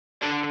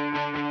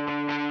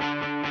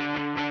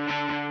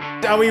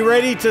Are we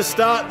ready to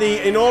start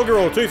the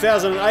inaugural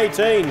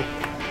 2018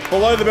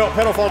 Below the Belt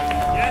Pedalthon?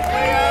 Yes,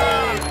 we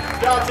are!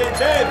 Starts in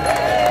 10,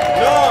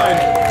 9,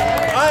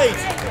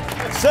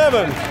 8,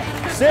 7,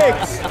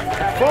 6,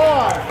 5,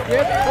 4,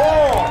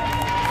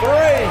 3,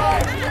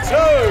 2,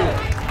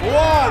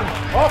 1.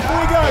 Off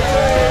we go,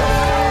 team!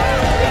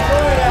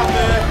 Enjoy it out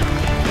there.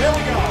 Here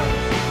we go.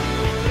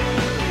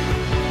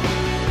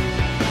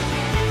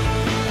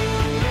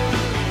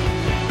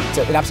 It's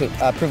an absolute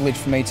privilege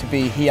for me to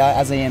be here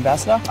as the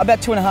ambassador. About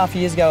 2.5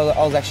 years ago,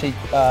 I was actually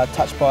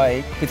touched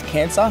with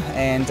cancer,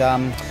 and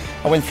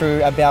I went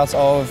through a bout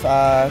of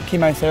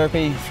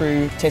chemotherapy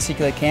through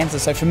testicular cancer.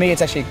 So for me,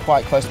 it's actually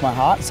quite close to my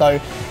heart.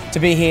 So to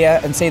be here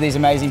and see these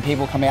amazing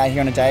people coming out here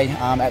on a day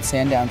at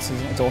Sandown,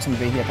 it's awesome to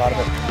be here, part of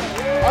it.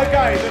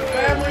 Okay, the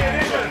family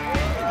edition.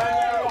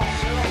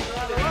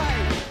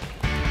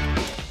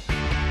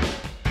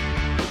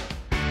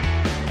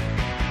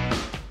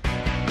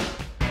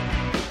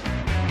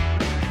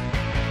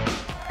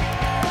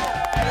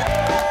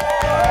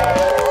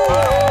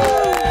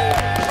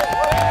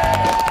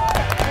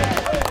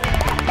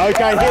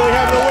 Okay, here we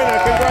have the winner.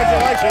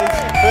 Congratulations.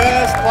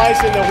 First place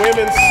in the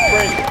women's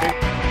sprint.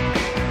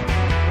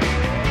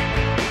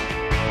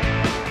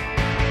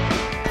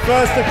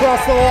 First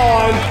across the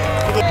line.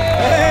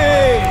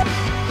 Hey!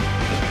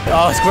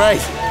 Oh, it's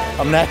great.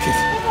 I'm knackered.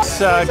 It's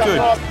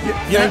good.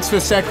 Thanks for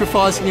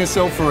sacrificing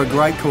yourself for a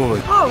great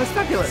cause. Oh, it was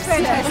fabulous. It's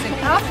fantastic.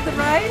 After the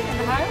rain and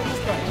the hail, it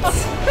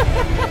was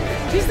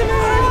great. She's the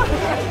man.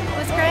 It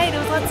was great. It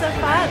was lots of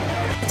fun.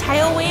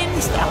 Tailwind,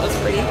 that was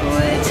pretty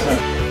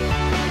good.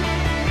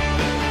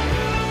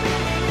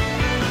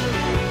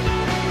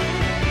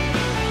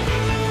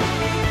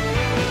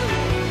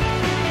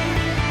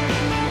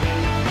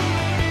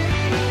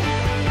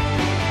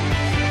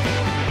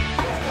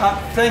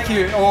 Thank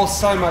you all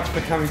so much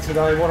for coming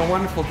today. What a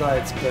wonderful day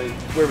it's been.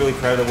 We're really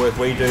proud of the work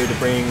we do to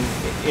bring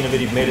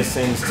innovative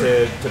medicines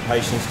to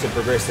patients to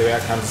progress their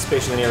outcomes,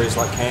 especially in areas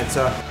like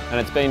cancer. And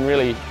it's been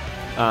really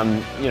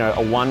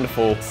a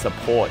wonderful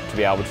support to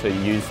be able to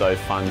use those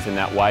funds in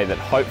that way that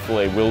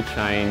hopefully will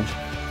change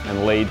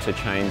and lead to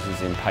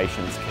changes in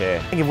patients' care.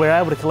 I think if we're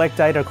able to collect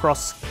data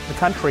across the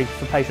country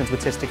for patients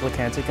with testicular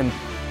cancer, it can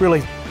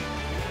really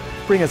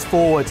bring us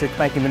forward to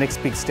making the next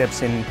big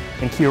steps in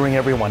curing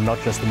everyone, not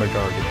just the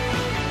majority.